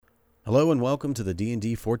Hello and welcome to the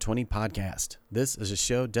D&D 420 podcast. This is a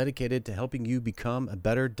show dedicated to helping you become a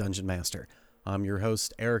better dungeon master. I'm your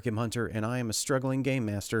host, Eric M. Hunter, and I am a struggling game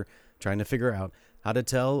master trying to figure out how to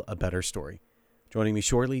tell a better story. Joining me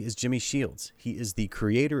shortly is Jimmy Shields. He is the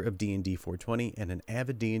creator of D&D 420 and an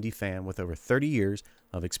avid D&D fan with over 30 years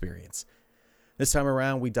of experience. This time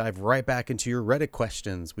around, we dive right back into your Reddit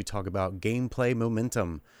questions. We talk about gameplay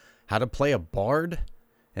momentum, how to play a bard,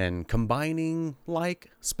 and combining like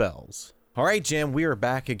spells. All right, Jim, we are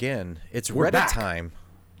back again. We're Reddit back. Time.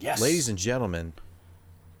 Yes. Ladies and gentlemen,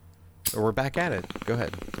 we're back at it. Go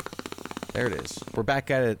ahead. There it is. We're back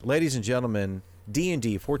at it. Ladies and gentlemen,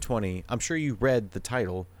 D&D 420. I'm sure you read the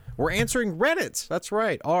title. We're answering Reddit. That's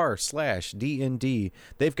right. r/DND.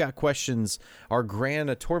 They've got questions. Our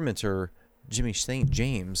grand tormentor, Jimmy St.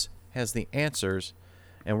 James, has the answers.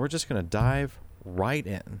 And we're just going to dive right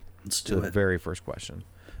in to the very first question.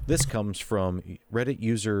 This comes from Reddit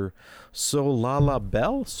user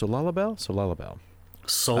Solalabel.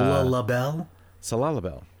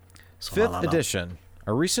 Fifth edition.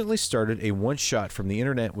 I recently started a one-shot from the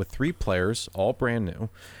internet with 3 players, all brand new,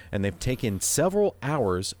 and they've taken several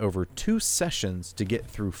hours over 2 sessions to get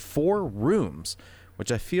through 4 rooms,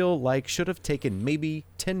 which I feel like should have taken maybe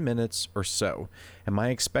 10 minutes or so. Am I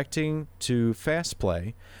expecting to fast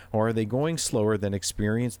play, or are they going slower than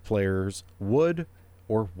experienced players would,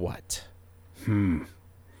 or what?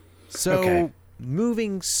 So, okay.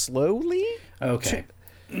 Moving slowly? Okay.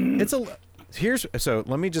 So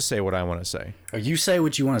let me just say what I want to say. Or you say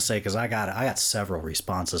what you want to say, because I got several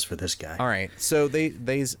responses for this guy. All right. So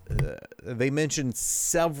they mentioned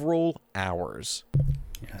several hours.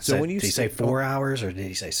 Yeah, so when you did he say 4 hours or did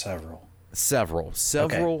he say several? Several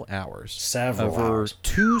okay. hours. Several over hours.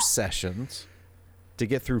 2 sessions to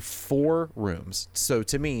get through 4 rooms. So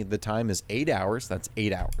to me, the time is 8 hours. That's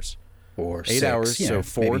 8 hours. Or 8 hours. So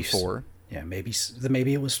 4 and 4. Yeah, maybe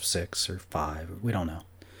it was 6 or 5. We don't know.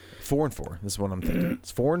 4 and 4. This is what I'm thinking. It's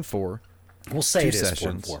 4 and 4. We'll say it is 4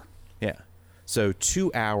 and 4. Yeah. So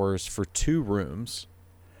 2 hours for 2 rooms.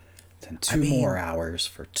 Then 2 more hours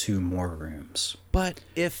for 2 more rooms. But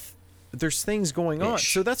if there's things going on,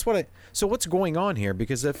 so that's what so what's going on here?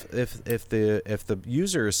 Because if the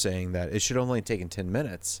user is saying that it should only have taken 10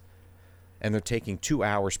 minutes, and they're taking 2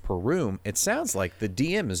 hours per room, it sounds like the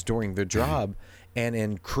DM is doing their job and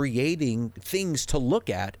in creating things to look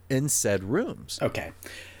at in said rooms. Okay.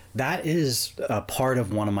 That is a part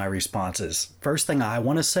of one of my responses. First thing I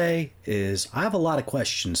want to say is I have a lot of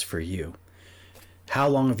questions for you. How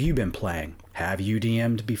long have you been playing? Have you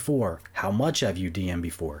DM'd before? How much have you DM'd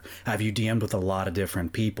before? Have you DM'd with a lot of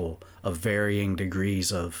different people of varying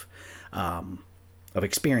degrees of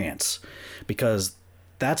experience? Because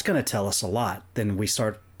that's going to tell us a lot. Then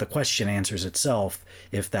the question answers itself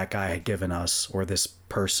if that guy had given us, or this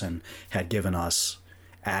person had given us,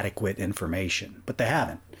 adequate information. But they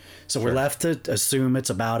haven't. So We're left to assume it's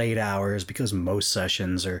about 8 hours, because most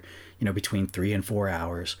sessions are, between 3 and 4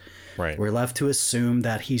 hours. Right. We're left to assume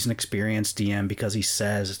that he's an experienced DM because he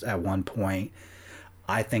says at one point,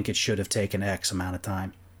 I think it should have taken X amount of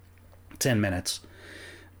time, 10 minutes.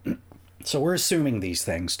 So we're assuming these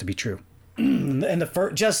things to be true. And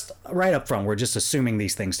just right up front, we're just assuming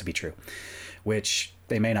these things to be true, which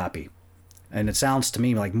they may not be. And it sounds to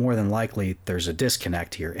me like more than likely there's a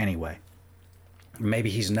disconnect here anyway. Maybe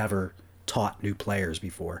he's never taught new players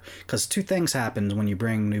before, because 2 things happen when you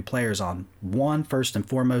bring new players on. One, first and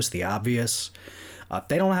foremost, the obvious,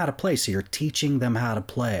 they don't know how to play, so you're teaching them how to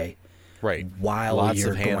play. Right. While lots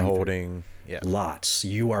you're of hand holding. Yeah. Lots.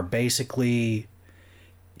 You are basically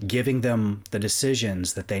giving them the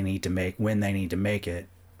decisions that they need to make when they need to make it,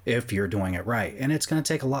 if you're doing it right. And it's going to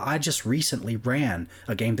take a lot. I just recently ran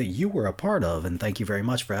a game that you were a part of, and thank you very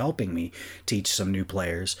much for helping me teach some new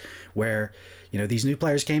players, where these new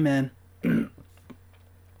players came in and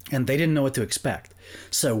they didn't know what to expect.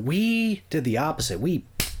 So we did the opposite. We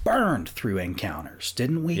burned through encounters,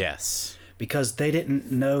 didn't we? Yes. Because they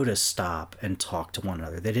didn't know to stop and talk to one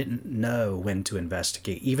another. They didn't know when to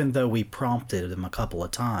investigate, even though we prompted them a couple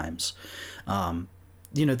of times.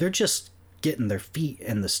 They're just getting their feet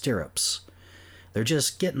in the stirrups. They're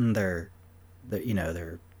just getting their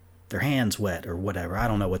hands wet or whatever. I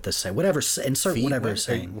don't know what to say. Whatever, insert feet whatever wet?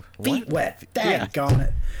 Saying. Feet wet. Daggone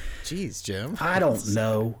it. Jeez, Jim. I don't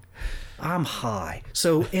know. I'm high.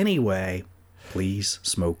 So anyway, please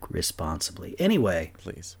smoke responsibly. Anyway.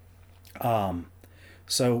 Please.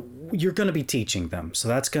 So you're going to be teaching them. So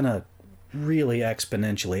that's going to really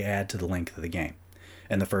exponentially add to the length of the game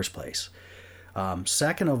in the first place.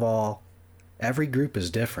 Second of all, every group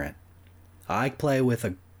is different. I play with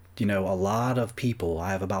a a lot of people.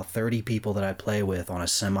 I have about 30 people that I play with on a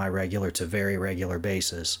semi-regular to very regular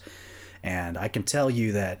basis. And I can tell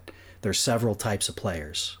you that there's several types of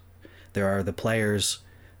players. There are the players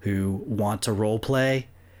who want to role play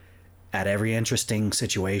at every interesting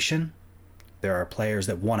situation. There are players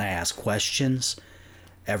that want to ask questions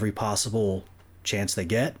every possible chance they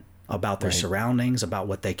get about their surroundings, about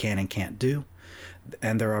what they can and can't do.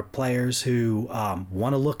 And there are players who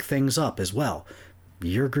want to look things up as well.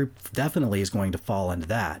 Your group definitely is going to fall into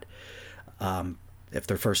that if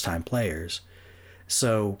they're first-time players.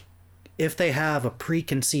 So if they have a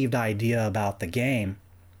preconceived idea about the game,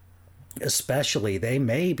 especially, they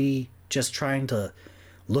may be just trying to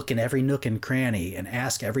look in every nook and cranny and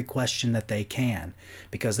ask every question that they can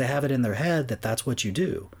because they have it in their head that that's what you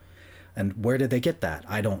do. And where did they get that?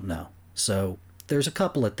 I don't know. So there's a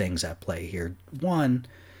couple of things at play here. One,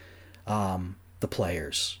 the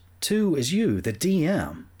players. Two is you, the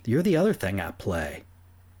DM. You're the other thing at play.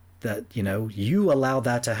 That, you allow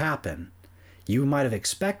that to happen. You might have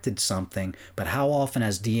expected something, but how often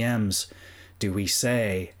as DMs do we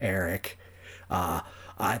say, Eric,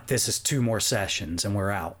 this is 2 more sessions and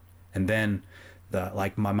we're out? And then,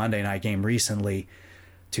 like my Monday night game recently,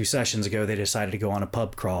 2 sessions ago, they decided to go on a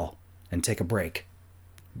pub crawl and take a break.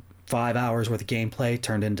 5 hours worth of gameplay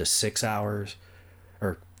turned into 6 hours,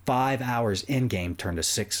 or 5 hours in game turned to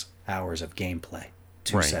 6 hours of gameplay.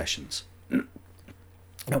 2 sessions.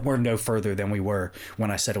 And we're no further than we were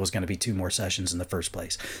when I said it was going to be 2 more sessions in the first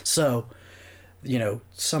place. So,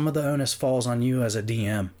 some of the onus falls on you as a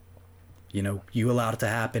DM. You allowed it to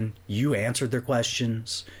happen. You answered their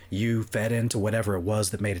questions. You fed into whatever it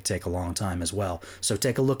was that made it take a long time as well. So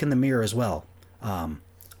take a look in the mirror as well. La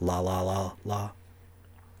la la la.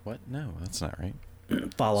 What? No, that's not right.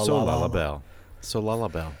 Fa la So la la la bell. So la la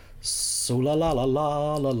bell. So la la la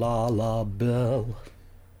la la la la bell.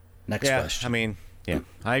 Next question. I mean,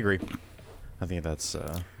 I agree. I think that's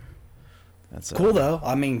cool though.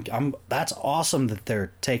 I mean, that's awesome that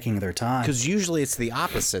they're taking their time. Because usually it's the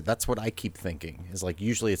opposite. That's what I keep thinking. Is like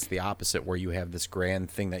usually it's the opposite where you have this grand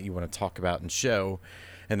thing that you want to talk about and show,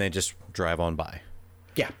 and they just drive on by.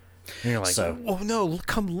 Yeah. And you're like, oh no,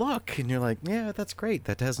 come look. And you're like, yeah, that's great.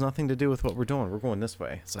 That has nothing to do with what we're doing. We're going this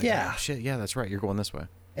way. It's like, oh, shit, yeah, that's right. You're going this way.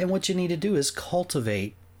 And what you need to do is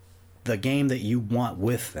cultivate the game that you want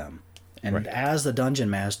with them. And as the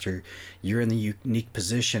dungeon master, you're in the unique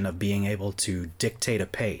position of being able to dictate a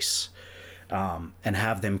pace and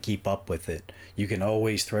have them keep up with it. You can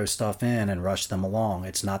always throw stuff in and rush them along.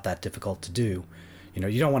 It's not that difficult to do.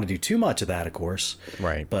 You don't want to do too much of that, of course.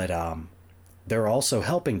 Right. But they're also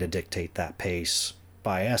helping to dictate that pace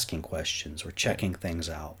by asking questions or checking things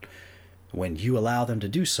out. When you allow them to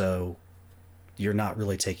do so, you're not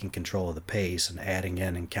really taking control of the pace and adding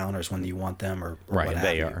in encounters when you want them or right, what have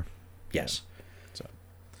they you. are. Yes. So,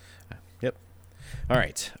 yep. All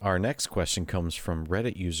right. Our next question comes from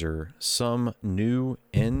Reddit user some new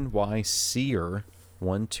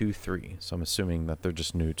NYCer123. So I'm assuming that they're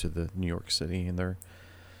just new to the New York City and they're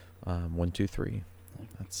 123.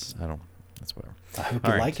 That's whatever. I hope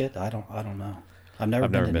you like it. I don't know. I've never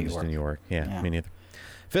been to New York. Yeah, me neither.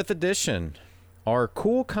 5th edition. Are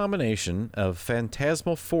cool combination of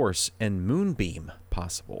Phantasmal Force and Moonbeam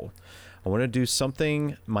possible? I want to do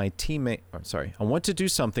something my teammates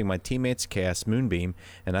cast Moonbeam,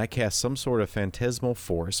 and I cast some sort of Phantasmal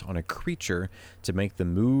Force on a creature to make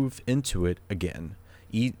them move into it again.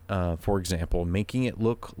 For example, making it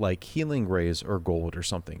look like healing rays or gold or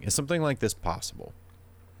something. Is something like this possible?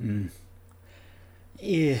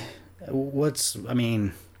 Yeah.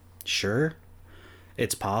 Sure.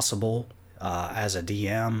 It's possible. As a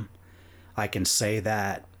DM, I can say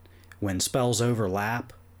that when spells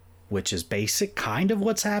overlap, which is kind of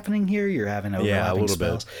what's happening here. You're having overlapping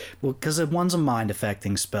spells. Well, because one's a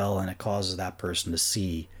mind-affecting spell and it causes that person to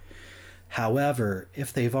see. However,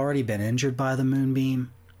 if they've already been injured by the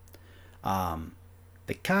moonbeam,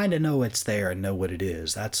 they kind of know it's there and know what it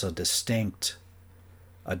is. That's a distinct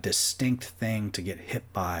thing to get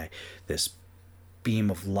hit by, this beam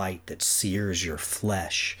of light that sears your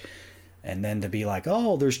flesh. And then to be like,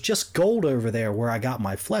 oh, there's just gold over there where I got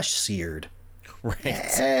my flesh seared. Right.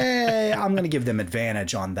 Hey, I'm going to give them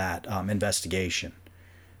advantage on that investigation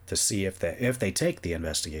to see if they take the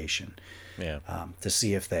investigation. Yeah. To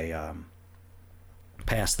see if they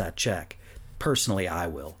pass that check. Personally, I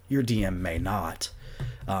will. Your DM may not.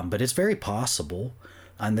 But it's very possible.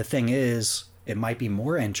 And the thing is, it might be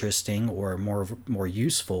more interesting or more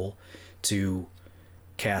useful to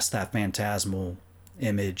cast that phantasmal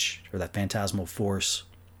image or that phantasmal force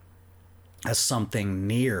as something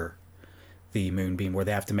near the moonbeam, where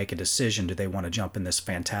they have to make a decision. Do they want to jump in this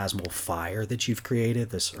phantasmal fire that you've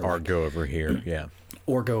created, or go over here? Yeah.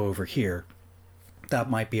 Or go over here? That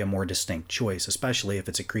might be a more distinct choice, especially if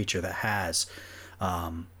it's a creature that has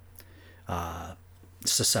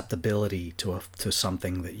susceptibility to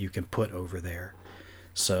something that you can put over there.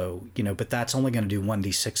 So, but that's only going to do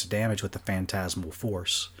 1d6 damage with the phantasmal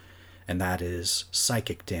force, and that is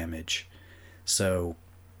psychic damage. So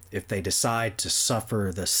if they decide to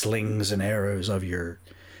suffer the slings and arrows of your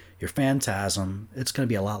phantasm, it's going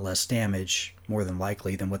to be a lot less damage, more than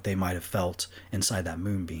likely, than what they might have felt inside that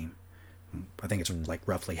moonbeam. I think it's like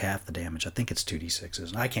roughly half the damage. I think it's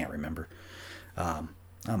 2d6s. I can't remember.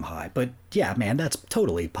 I'm high. But yeah, man, that's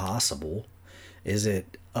totally possible. Is it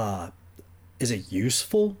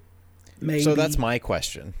useful? Maybe. So that's my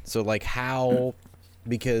question. So like how,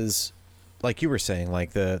 because like you were saying,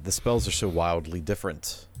 like the spells are so wildly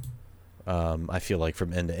different. I feel like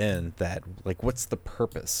from end to end, that like, what's the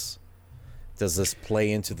purpose? Does this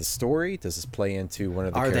play into the story? Does this play into one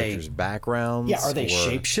of the characters' backgrounds? Yeah, are they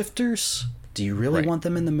shapeshifters? Do you really want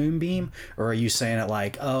them in the moonbeam? Or are you saying it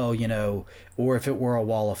like, or if it were a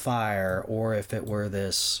wall of fire, or if it were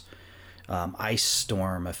this ice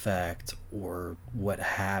storm effect, or what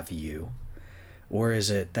have you? Or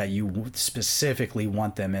is it that you specifically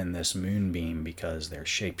want them in this moonbeam because they're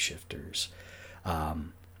shapeshifters?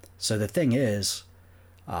 So the thing is,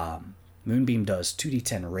 moonbeam does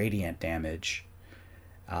 2d10 radiant damage,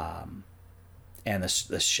 and a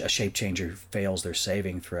shape changer fails their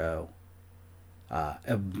saving throw.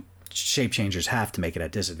 Shape changers have to make it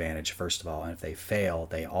at disadvantage, first of all, and if they fail,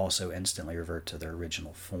 they also instantly revert to their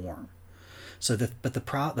original form. So the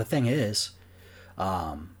thing is,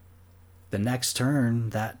 the next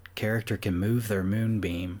turn that character can move their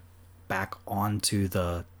moonbeam back onto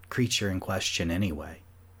the creature in question anyway.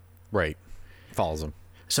 Right. Follows them.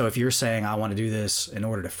 So if you're saying, I want to do this in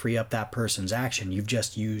order to free up that person's action, you've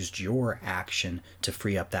just used your action to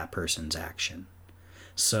free up that person's action.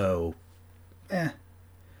 So,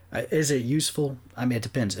 is it useful? I mean, it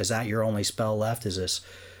depends. Is that your only spell left? Is this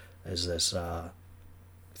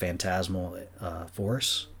phantasmal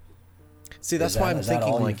force? See, that's why I'm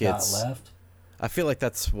thinking like it's left? I feel like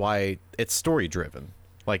that's why it's story driven.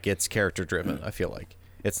 Like it's character driven. I feel like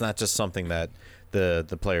it's not just something that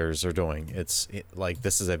the players are doing. Like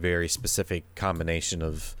this is a very specific combination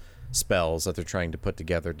of spells that they're trying to put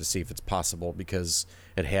together to see if it's possible, because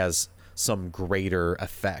it has some greater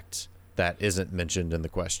effect that isn't mentioned in the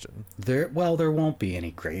question. There won't be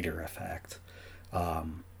any greater effect.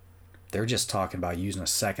 They're just talking about using a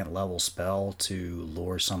second level spell to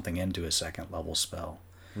lure something into a second level spell.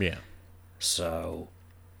 Yeah. So,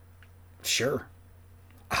 sure.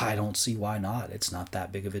 I don't see why not. It's not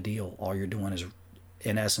that big of a deal. All you're doing is,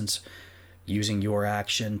 in essence, using your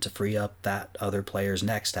action to free up that other player's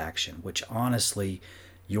next action, which honestly,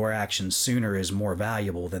 your action sooner is more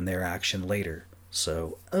valuable than their action later.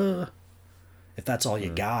 So, if that's all you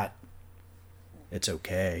got, it's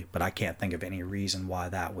okay. But I can't think of any reason why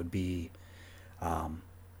that would be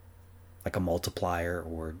like a multiplier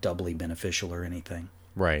or doubly beneficial or anything.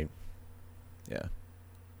 Right. Yeah.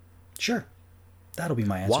 Sure. That'll be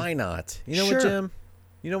my answer. Why not? You know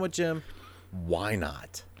what, Jim? Why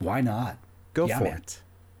not? Why not? Go for it.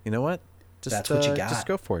 You know what? That's what you got. Just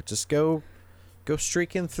go for it. Just go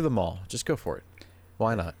streaking through the mall. Just go for it.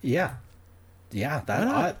 Why not? Yeah. Yeah,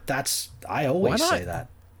 I always say that.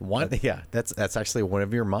 Why? Yeah, that's actually one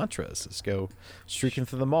of your mantras. Is go streaking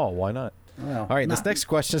through the mall. Why not? Well, all right, this next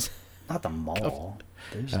question is not the mall.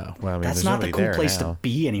 That's not the cool place to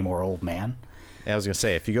be anymore, old man. I was gonna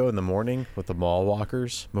say, if you go in the morning with the mall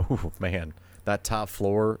walkers, oh man, that top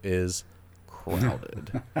floor is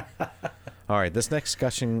crowded. All right, this next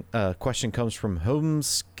question comes from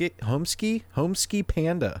Homesky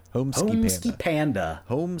Panda.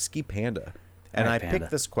 And I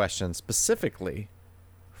picked this question specifically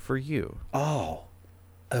for you. Oh,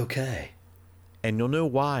 okay. And you'll know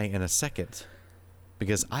why in a second,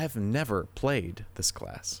 because I've never played this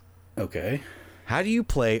class. Okay. How do you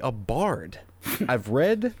play a bard? I've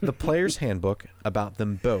read the player's handbook about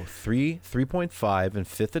them both, 3.5 and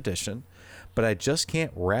 5th edition, but I just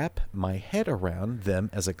can't wrap my head around them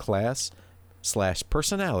as a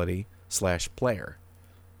class/personality/player.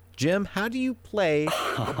 Jim, how do you play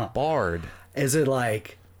a bard? Is it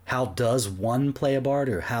like, how does one play a bard,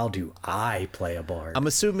 or how do I play a bard? I'm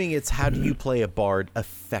assuming it's how do you play a bard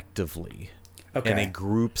effectively in a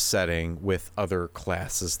group setting with other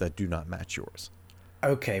classes that do not match yours.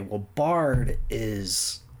 Okay, well, bard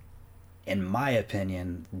is, in my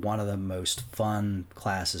opinion, one of the most fun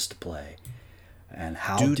classes to play. And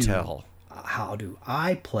how do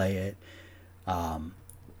I play it?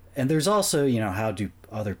 And there's also, how do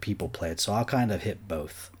other people play it? So I'll kind of hit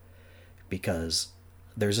both, because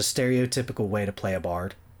there's a stereotypical way to play a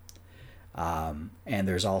bard. And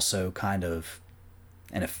there's also kind of,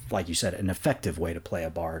 like you said, an effective way to play a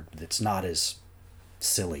bard that's not as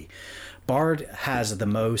silly. Bard has the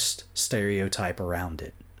most stereotype around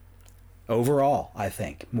it. Overall, I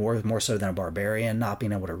think. More so than a barbarian not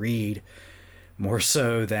being able to read. More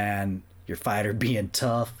so than your fighter being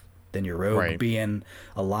tough. Than your rogue being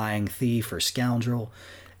a lying thief or scoundrel.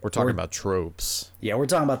 We're talking about tropes. Yeah, we're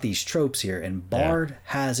talking about these tropes here. And Bard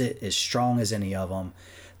has it as strong as any of them,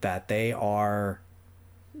 that they are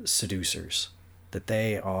seducers. That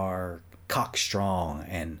they are cockstrong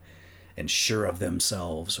and sure of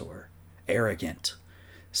themselves or arrogant.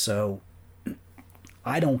 So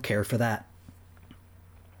I don't care for that.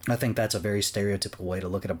 I think that's a very stereotypical way to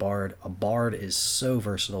look at a bard. A bard is so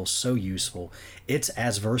versatile, so useful. It's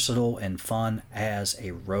as versatile and fun as a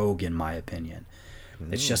rogue, in my opinion.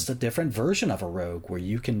 It's just a different version of a rogue where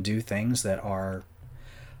you can do things that are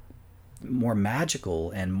more magical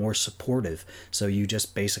and more supportive. So you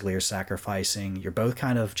just basically are sacrificing. You're both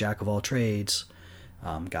kind of jack of all trades.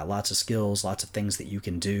 Got lots of skills, lots of things that you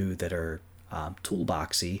can do that are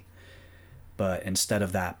toolboxy. But instead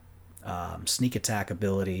of that sneak attack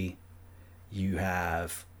ability, you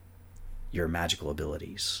have your magical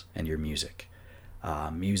abilities and your music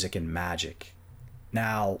and magic.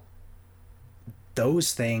 Now,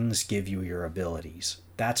 those things give you your abilities.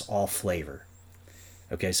 That's all flavor.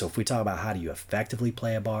 Okay, so if we talk about how do you effectively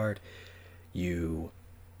play a bard, you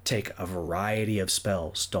take a variety of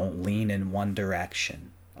spells. Don't lean in one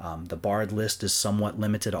direction. The bard list is somewhat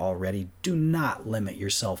limited already. Do not limit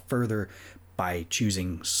yourself further by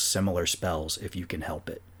choosing similar spells if you can help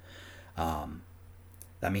it.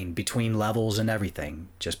 Between levels and everything,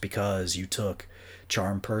 just because you took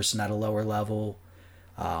Charm Person at a lower level,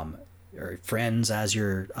 or Friends as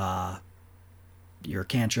your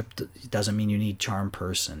cantrip, doesn't mean you need Charm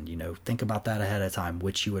Person. Think about that ahead of time,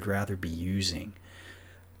 which you would rather be using.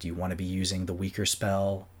 Do you want to be using the weaker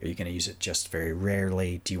spell? Are you going to use it just very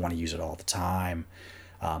rarely? Do you want to use it all the time?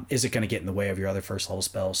 Is it going to get in the way of your other first level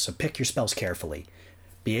spells? So pick your spells carefully.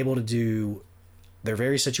 Be able to do... They're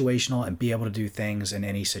very situational, and be able to do things in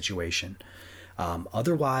any situation.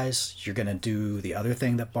 Otherwise, you're going to do the other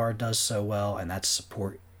thing that Bard does so well, and that's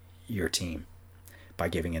support your team by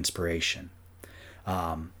giving inspiration.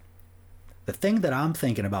 The thing that I'm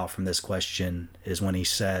thinking about from this question is when he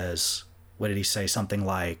says... What did he say? Something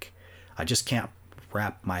like, I just can't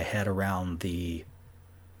wrap my head around the...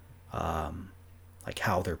 like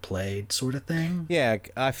how they're played sort of thing. Yeah,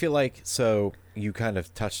 I feel like, so you kind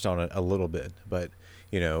of touched on it a little bit, but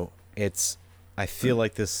I feel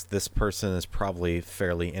like this person is probably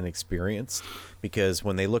fairly inexperienced, because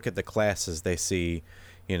when they look at the classes, they see,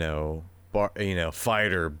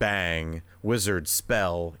 fighter, bang, wizard,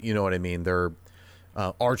 spell, you know what I mean? They're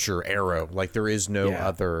archer, arrow, like there is no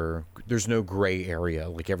other, there's no gray area,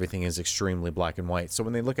 like everything is extremely black and white. So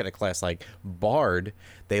when they look at a class like Bard,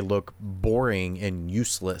 they look boring and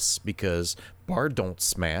useless, because Bard don't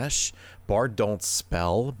smash, Bard don't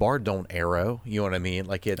spell, Bard don't arrow, you know what I mean?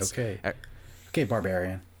 Like it's okay,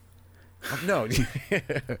 barbarian. No,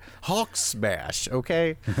 Hawk smash,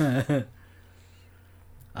 okay?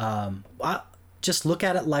 Just look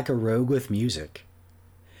at it like a rogue with music.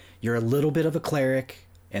 You're a little bit of a cleric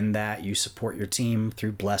in that you support your team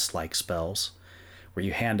through blessed-like spells, where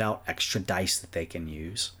you hand out extra dice that they can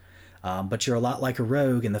use. But you're a lot like a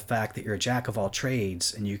rogue in the fact that you're a jack of all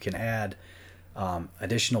trades, and you can add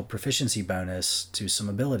additional proficiency bonus to some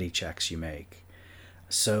ability checks you make.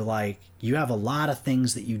 So, you have a lot of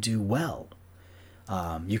things that you do well.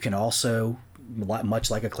 You can also,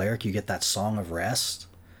 much like a cleric, you get that Song of Rest.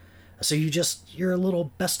 So you're a little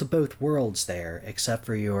best of both worlds there, except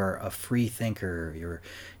for you're a free thinker.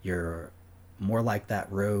 You're more like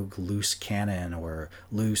that rogue loose cannon, or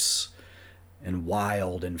loose and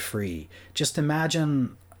wild and free. Just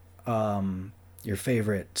imagine your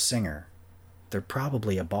favorite singer. They're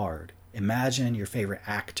probably a bard. Imagine your favorite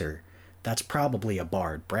actor. That's probably a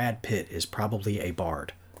bard. Brad Pitt is probably a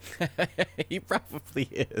bard. He probably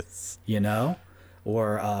is.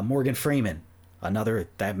 Or Morgan Freeman.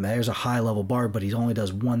 There's a high level bard, but he only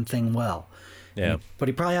does one thing well. Yeah. But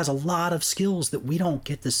he probably has a lot of skills that we don't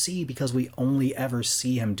get to see because we only ever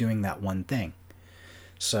see him doing that one thing.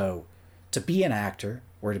 So to be an actor,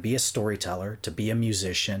 or to be a storyteller, to be a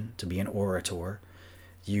musician, to be an orator,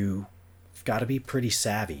 you've got to be pretty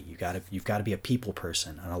savvy. You've got to be a people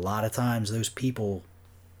person. And a lot of times those people,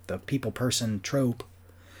 the people person trope,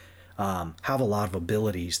 have a lot of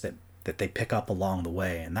abilities that that they pick up along the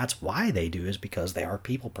way. And that's why they do, is because they are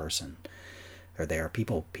people person. Or they are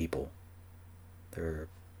people. They're,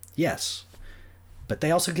 yes. But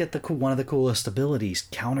they also get one of the coolest abilities,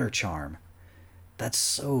 counter charm. That's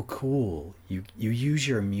so cool. You use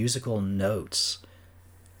your musical notes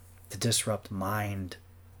to disrupt mind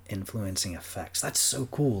influencing effects. That's so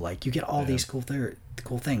cool. Like, you get all these cool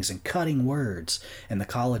things, and cutting words in the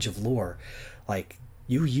College of Lore. Like,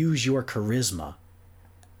 you use your charisma,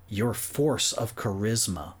 your force of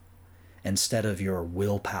charisma, instead of your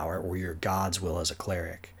willpower or your god's will as a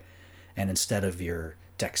cleric, and instead of your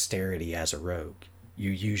dexterity as a rogue.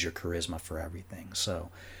 You use your charisma for everything. So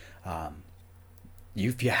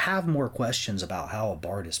if you have more questions about how a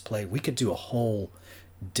bard is played, we could do a whole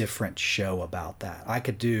different show about that. I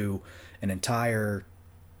could do an entire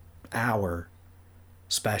hour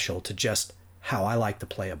special to just how I like to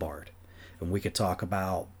play a bard. And we could talk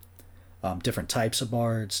about different types of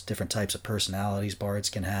bards, different types of personalities bards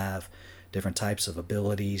can have, different types of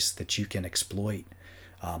abilities that you can exploit,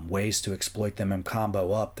 ways to exploit them and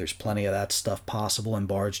combo up. There's plenty of that stuff possible in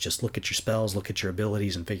bards. Just look at your spells, look at your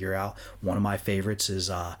abilities, and figure out. One of my favorites is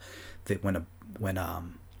that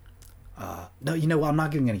no, you know what? I'm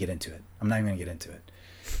not even going to get into it. I'm not even going to get into it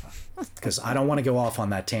because I don't want to go off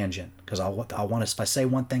on that tangent. Because I want to. If I say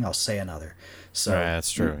one thing, I'll say another. So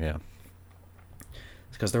that's true. Yeah.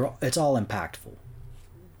 Because it's all impactful.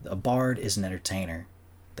 A bard is an entertainer.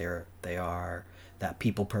 They are that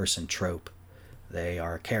people person trope. They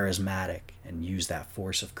are charismatic and use that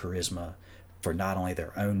force of charisma for not only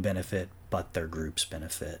their own benefit but their group's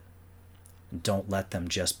benefit. Don't let them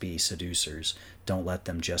just be seducers. Don't let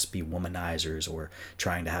them just be womanizers or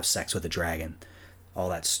trying to have sex with a dragon. All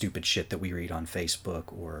that stupid shit that we read on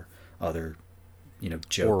Facebook or other,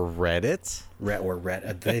 joke. Or Reddit.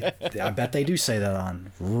 I bet they do say that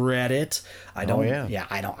on Reddit. I don't. Oh, yeah. Yeah,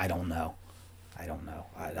 I don't know. I don't know.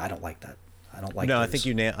 I don't like that. I don't like. No, those. I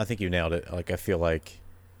think you nailed it. Like, I feel like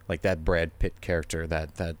that Brad Pitt character,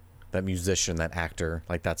 that musician, that actor,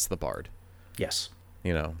 like, that's the bard. Yes.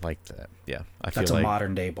 Like that. Yeah, That's a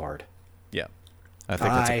modern day bard. Yeah, I think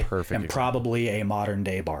that's a perfect. I am probably a modern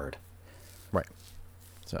day bard. Right.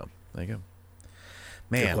 So there you go.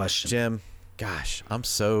 Man, good question. Jim. Gosh, I'm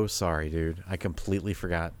so sorry, dude. I completely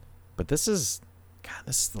forgot. But this is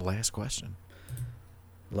the last question.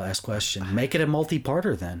 Last question. Make it a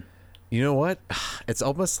multi-parter then. You know what? It's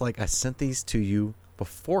almost like I sent these to you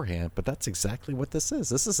beforehand, but that's exactly what this is.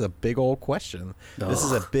 This is a big old question. Ugh. This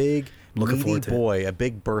is a big meaty boy, a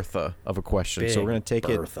big Bertha of a question. So we're gonna take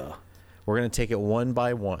Bertha. We're gonna take it one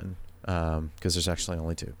by one because there's actually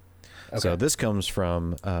only two. Okay. So this comes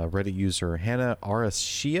from Reddit user Hannah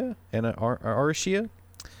Arashia.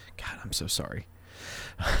 God, I'm so sorry.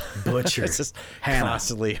 Butcher. It's just Hannah.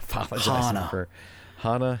 Constantly apologizing for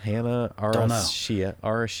Hannah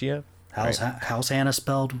Arashia. How's Hannah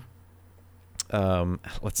spelled?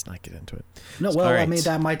 Let's not get into it. No, well, right. I mean,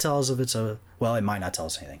 that might tell us if it's a. Well, it might not tell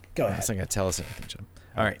us anything. Go ahead. It's not going to tell us anything, Jim.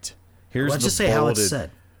 All right. Let's just say how it's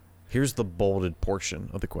said. Here's the bolded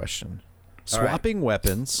portion of the question. Swapping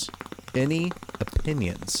weapons. Any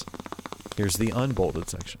opinions? Here's the unbolded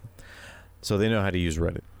section. So they know how to use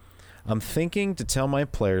Reddit. I'm thinking to tell my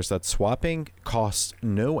players that swapping costs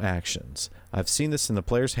no actions. I've seen this in the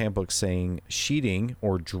player's handbook saying sheeting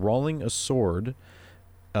or drawing a sword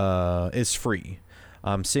is free.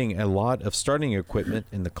 I'm seeing a lot of starting equipment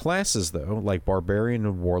in the classes, though, like Barbarian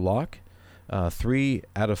and Warlock. 3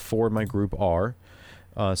 out of 4 in my group are.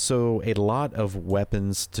 So a lot of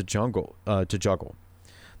weapons to juggle.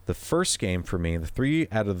 The first game for me, the 3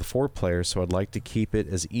 out of the 4 players, so I'd like to keep it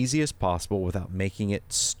as easy as possible without making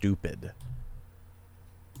it stupid.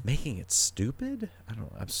 Making it stupid? I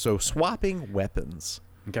don't know. So swapping weapons.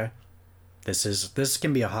 Okay. This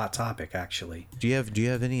can be a hot topic, actually. Do you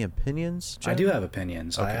have any opinions, Jim? I do have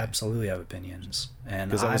opinions. Okay. I absolutely have opinions. And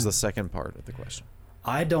because that was the second part of the question.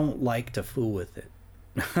 I don't like to fool with it.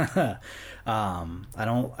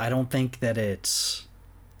 I don't think that it's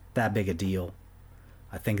that big a deal.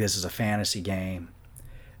 I think this is a fantasy game.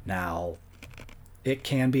 Now, it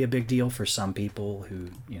can be a big deal for some people who,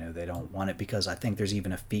 they don't want it, because I think there's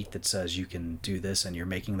even a feat that says you can do this and you're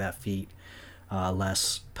making that feat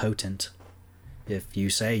less potent. If you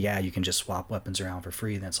say, yeah, you can just swap weapons around for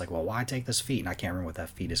free, then it's like, well, why take this feat? And I can't remember what that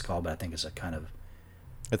feat is called, but I think it's a kind of...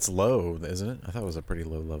 It's low, isn't it? I thought it was a pretty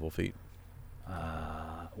low level feat.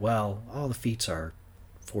 Well, all the feats are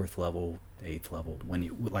 4th level, 8th level, when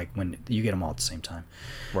you get them all at the same time.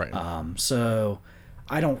 Right. So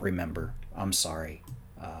I don't remember. I'm sorry.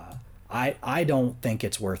 I don't think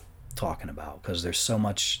it's worth talking about, because there's so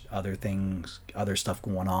much other stuff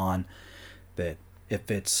going on that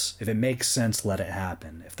if it makes sense, let it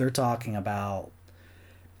happen. If they're talking about,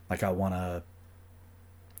 like, I want to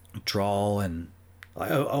draw and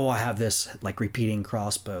I have this like repeating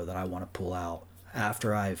crossbow that I want to pull out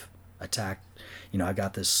after I've attacked, I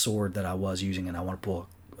got this sword that I was using and I want to pull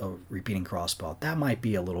a repeating crossbow, that might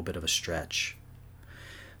be a little bit of a stretch.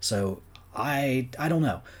 So I don't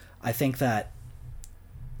know. I think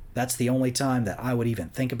that's the only time that I would even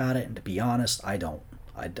think about it, and to be honest, I don't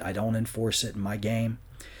enforce it in my game.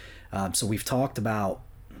 So we've talked about,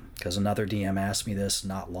 because another DM asked me this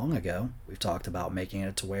not long ago, we've talked about making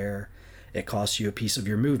it to where it costs you a piece of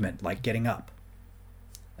your movement, like getting up.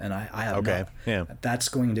 And I have okay, yeah. That's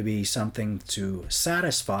going to be something to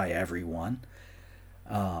satisfy everyone,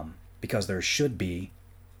 because there should be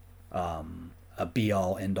a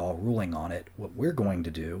be-all, end-all ruling on it. What we're going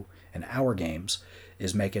to do in our games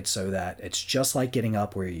is make it so that it's just like getting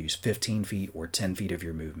up, where you use 15 feet or 10 feet of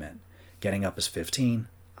your movement. Getting up is 15.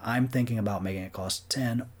 I'm thinking about making it cost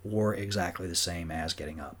 10 or exactly the same as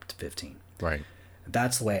getting up to 15. Right.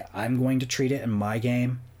 That's the way I'm going to treat it in my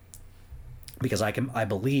game, because I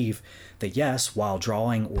believe that, yes, while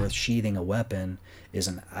drawing or sheathing a weapon is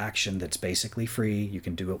an action that's basically free, you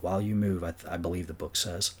can do it while you move, I believe the book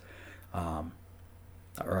says.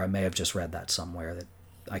 Or I may have just read that somewhere, that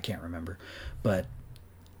I can't remember. But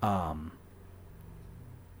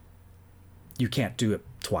you can't do it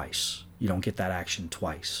twice. You don't get that action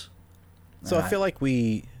twice. So I feel like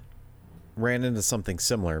we ran into something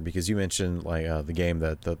similar, because you mentioned like the game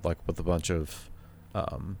that like with a bunch of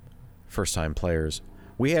first time players.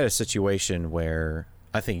 We had a situation where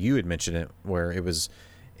I think you had mentioned it, where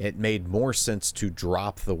it made more sense to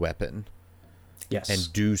drop the weapon, yes,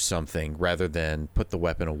 and do something rather than put the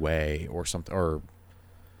weapon away or something. Or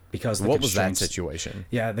because what was that situation?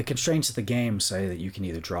 Yeah, the constraints of the game say that you can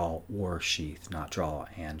either draw or sheath, not draw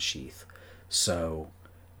and sheath. So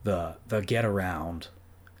the get around,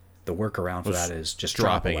 the workaround for that is just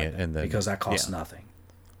dropping it, and then, because that costs nothing.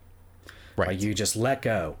 Right. Like, you just let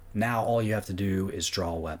go. Now all you have to do is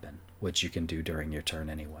draw a weapon, which you can do during your turn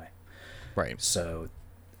anyway. Right. So,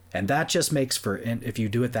 and that just makes for, if you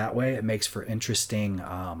do it that way, it makes for interesting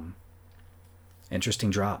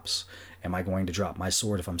drops. Am I going to drop my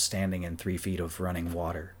sword if I'm standing in 3 feet of running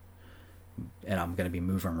water, and I'm going to be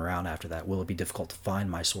moving around after that? Will it be difficult to find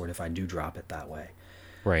my sword if I do drop it that way?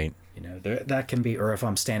 Right. That can be, or if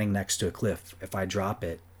I'm standing next to a cliff, if I drop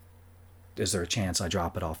it, is there a chance I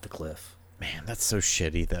drop it off the cliff? Man, that's so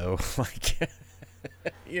shitty though. Like,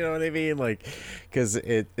 you know what I mean? Like, because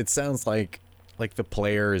it sounds like the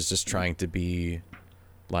player is just trying to be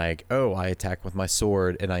like, oh, I attack with my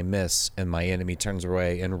sword and I miss, and my enemy turns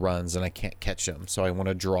away and runs and I can't catch him, so I want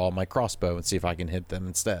to draw my crossbow and see if I can hit them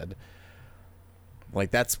instead. Like,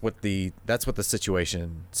 that's what the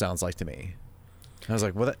situation sounds like to me. I was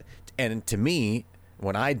like, well, and to me,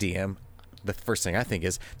 when I DM, the first thing I think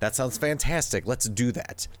is, that sounds fantastic. Let's do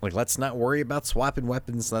that. Like, let's not worry about swapping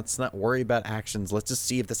weapons. Let's not worry about actions. Let's just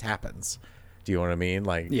see if this happens. Do you know what I mean?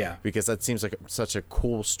 Like, yeah. Because that seems like such a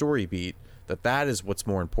cool story beat, that is what's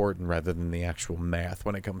more important rather than the actual math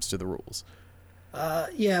when it comes to the rules.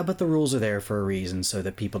 Yeah, but the rules are there for a reason, so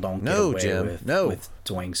that people don't get away with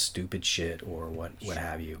doing stupid shit or what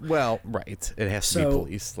have you. Well, right. It has to be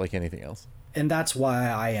policed like anything else. And that's why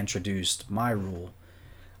I introduced my rule.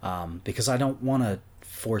 Because I don't want to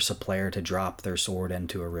force a player to drop their sword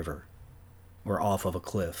into a river or off of a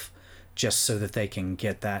cliff just so that they can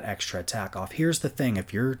get that extra attack off. Here's the thing.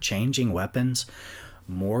 If you're changing weapons,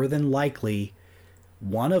 more than likely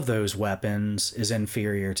one of those weapons is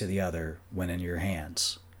inferior to the other when in your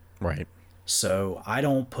hands. Right. So I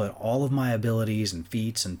don't put all of my abilities and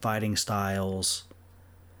feats and fighting styles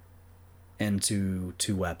into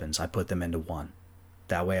 2 weapons. I put them into 1.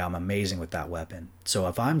 That way I'm amazing with that weapon. So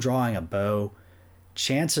if I'm drawing a bow,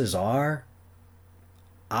 chances are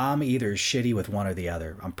I'm either shitty with one or the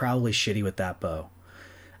other. I'm probably shitty with that bow.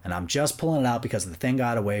 And I'm just pulling it out because the thing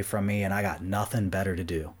got away from me and I got nothing better to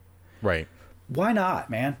do. Right. Why not,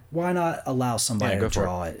 man? Why not allow somebody to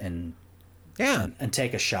draw it and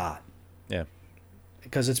take a shot? Yeah.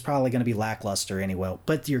 Because it's probably going to be lackluster anyway,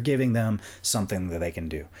 but you're giving them something that they can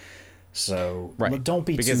do. So don't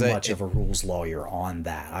be too much of a rules lawyer on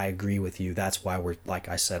that. I agree with you. That's why we're, like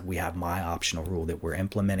I said, we have my optional rule that we're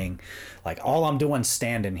implementing. Like, all I'm doing is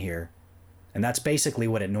standing here. And that's basically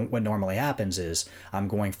what normally happens is I'm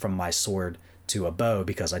going from my sword to a bow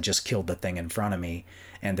because I just killed the thing in front of me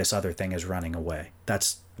and this other thing is running away.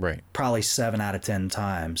 That's probably 7 out of 10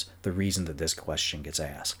 times the reason that this question gets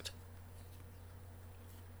asked.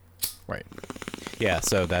 Right. Yeah,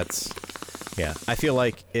 so that's... Yeah, I feel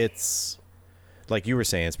like it's like you were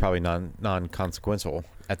saying, it's probably non-consequential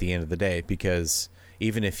at the end of the day, because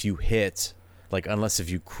even if you hit, like, unless if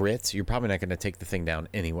you crit, you're probably not going to take the thing down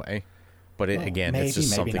anyway. But again, it's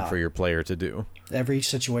just something for your player to do. Every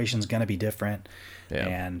situation's going to be different, yeah.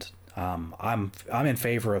 And I'm in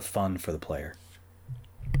favor of fun for the player.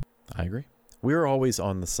 I agree. We're always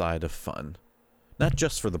on the side of fun, not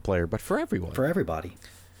just for the player, but for everyone. For everybody.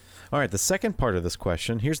 All right, the second part of this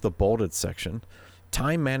question, here's the bolded section.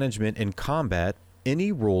 Time management in combat,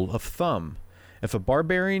 any rule of thumb. If a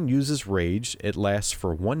barbarian uses rage, it lasts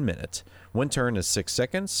for 1 minute. 1 turn is 6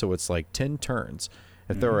 seconds, so it's like 10 turns.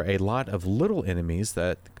 If there are a lot of little enemies,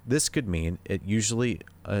 that this could mean it usually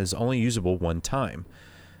is only usable 1 time.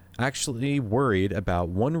 Actually worried about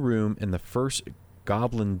 1 room in the first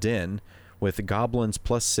goblin den with goblins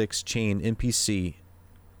 +6 chained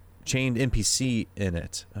NPC in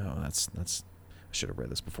it. Oh, that's I should have read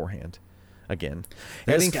this beforehand. Again,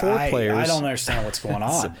 adding 4 players. I don't understand what's going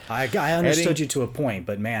on. I understood you to a point,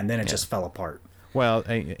 but man, then it just fell apart. Well,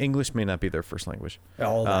 English may not be their first language.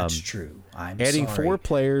 Oh, that's true. Adding 4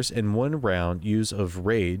 players in 1 round use of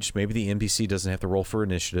rage. Maybe the NPC doesn't have to roll for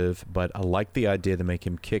initiative, but I like the idea to make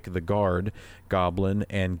him kick the guard goblin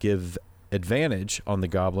and give advantage on the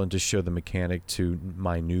goblin to show the mechanic to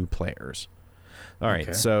my new players. All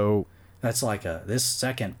right, so that's like this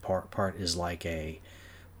second part is like a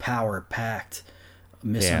power-packed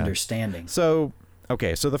misunderstanding.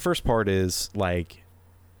 Yeah. So the first part is like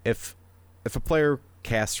if a player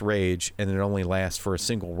casts rage and it only lasts for a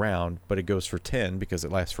single round, but it goes for 10 because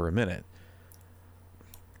it lasts for a minute.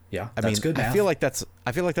 Yeah, that's good math. I feel like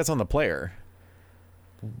that's on the player.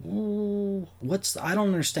 I don't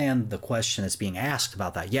understand the question that's being asked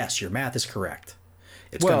about that. Yes, your math is correct.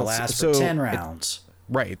 It's going to last for 10 rounds.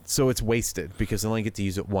 Right, so it's wasted because they only get to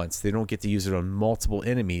use it once. They don't get to use it on multiple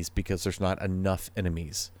enemies because there's not enough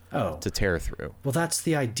enemies to tear through. Well, that's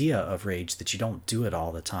the idea of rage, that you don't do it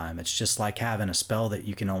all the time. It's just like having a spell that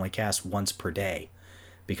you can only cast once per day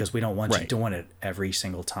because we don't want you doing it every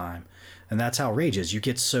single time. And that's how rage is. You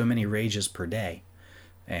get so many rages per day,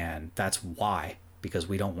 and that's why, because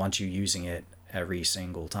we don't want you using it every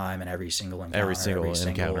single time and every single encounter, every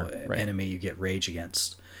single enemy you get rage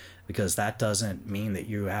against. Because that doesn't mean that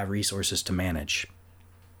you have resources to manage.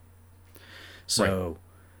 So,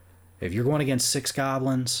 if you're going against 6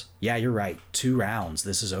 goblins, yeah, you're right. 2 rounds,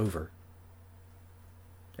 this is over.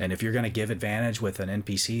 And if you're going to give advantage with an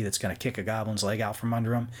NPC that's going to kick a goblin's leg out from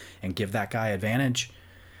under him and give that guy advantage,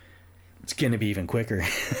 it's going to be even quicker.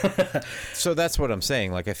 So that's what I'm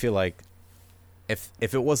saying. Like, I feel like if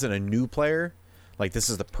it wasn't a new player, like, this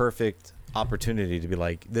is the perfect opportunity to be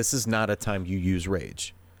like, this is not a time you use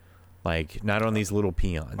rage. Like, not on these little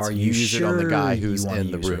peons. Are you use sure it on the guy who's in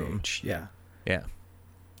the room? Rage? Yeah. Yeah.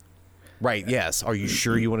 Right, yes. Are you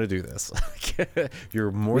sure you want to do this? You're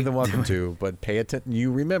more than welcome to, but pay attention.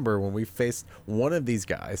 You remember when we faced one of these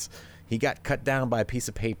guys, he got cut down by a piece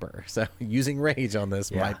of paper. So using rage on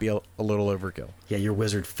this might be a little overkill. Yeah, your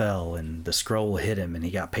wizard fell and the scroll hit him and he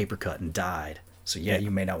got paper cut and died. So you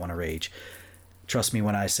may not want to rage. Trust me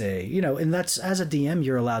when I say, and that's, as a DM,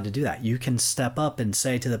 you're allowed to do that. You can step up and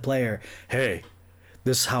say to the player, hey,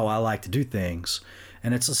 this is how I like to do things.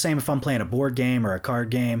 And it's the same if I'm playing a board game or a card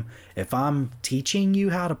game. If I'm teaching you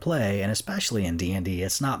how to play, and especially in D&D,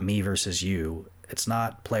 it's not me versus you. It's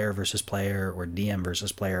not player versus player or DM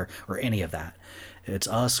versus player or any of that. It's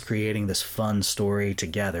us creating this fun story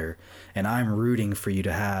together, and I'm rooting for you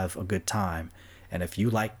to have a good time. And if you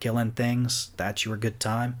like killing things, that's your good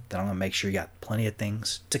time, then I'm going to make sure you got plenty of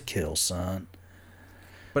things to kill, son.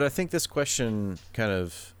 But I think this question kind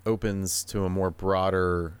of opens to a more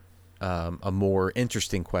broader, a more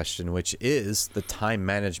interesting question, which is the time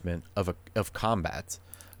management of combat.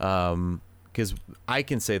 Because I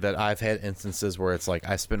can say that I've had instances where it's like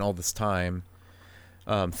I spent all this time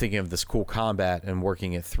thinking of this cool combat and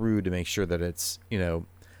working it through to make sure that it's,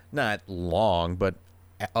 not long, but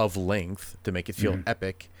of length to make it feel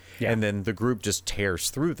epic, and then the group just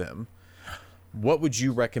tears through them. What would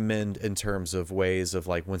you recommend in terms of ways of,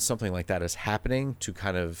 like, when something like that is happening, to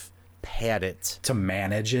kind of pad it, to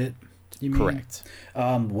manage it? You mean? Correct.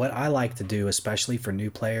 What I like to do, especially for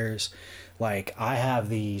new players, like, I have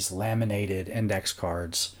these laminated index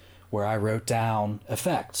cards where I wrote down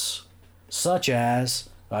effects, such as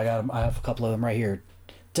I have a couple of them right here: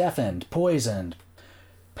 deafened, poisoned,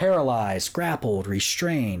 paralyzed, grappled,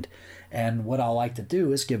 restrained. And what I like to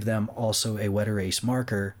do is give them also a wet erase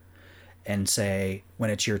marker and say, when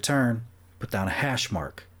it's your turn, put down a hash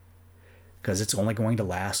mark, because it's only going to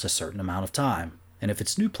last a certain amount of time. And if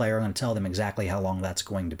it's new player, I'm going to tell them exactly how long that's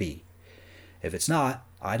going to be. If it's not,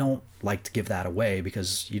 I don't like to give that away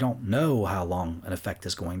because you don't know how long an effect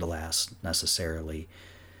is going to last necessarily.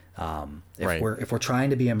 If we're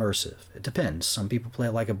trying to be immersive, it depends. Some people play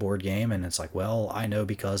it like a board game, and it's like, well, I know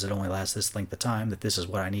because it only lasts this length of time that this is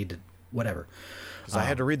what I need to, whatever. Because I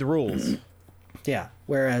had to read the rules. Yeah.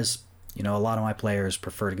 Whereas, a lot of my players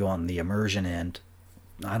prefer to go on the immersion end.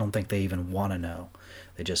 I don't think they even want to know.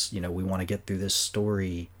 They just, we want to get through this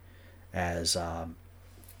story as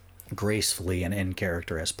gracefully and in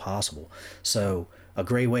character as possible. So a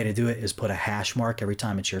great way to do it is put a hash mark every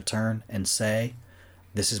time it's your turn and say,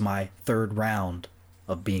 this is my third round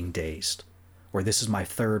of being dazed, or this is my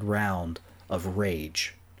third round of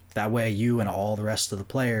rage. That way you and all the rest of the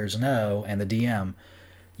players know, and the DM,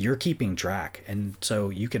 you're keeping track. And so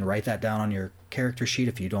you can write that down on your character sheet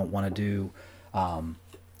if you don't want to do,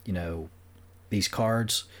 these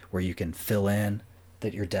cards where you can fill in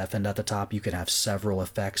that you're deafened at the top. You can have several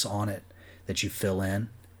effects on it that you fill in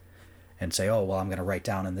and say, oh, well, I'm going to write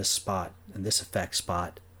down in this spot, in this effect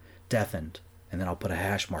spot, deafened. And then I'll put a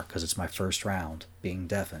hash mark because it's my first round being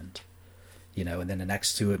deafened, and then the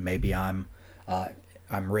next to it, maybe I'm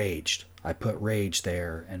raged. I put rage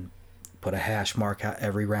there and put a hash mark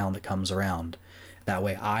every round that comes around. That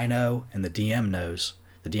way I know and the DM knows.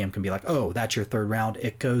 The DM can be like, oh, that's your third round.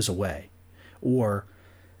 It goes away. Or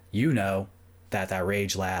that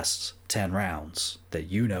rage lasts 10 rounds, that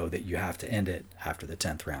that you have to end it after the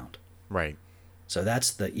 10th round. Right. So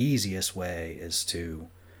that's the easiest way, is to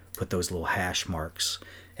put those little hash marks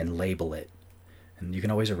and label it. And you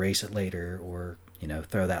can always erase it later, or,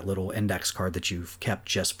 throw that little index card that you've kept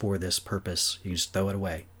just for this purpose. You can just throw it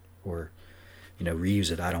away or,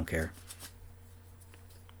 reuse it. I don't care.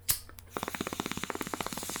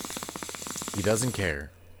 He doesn't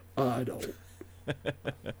care. I don't.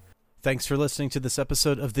 Thanks for listening to this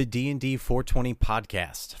episode of the D&D 420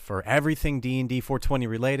 podcast. For everything D&D 420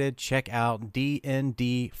 related, check out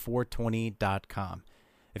dnd420.com.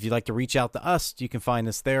 If you'd like to reach out to us, you can find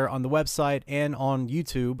us there on the website and on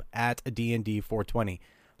YouTube at D&D 420.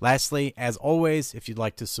 Lastly, as always, if you'd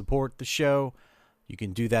like to support the show, you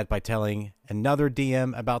can do that by telling another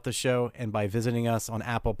DM about the show and by visiting us on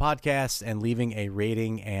Apple Podcasts and leaving a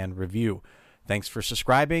rating and review. Thanks for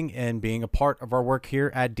subscribing and being a part of our work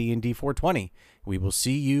here at D&D 420. We will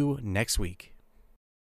see you next week.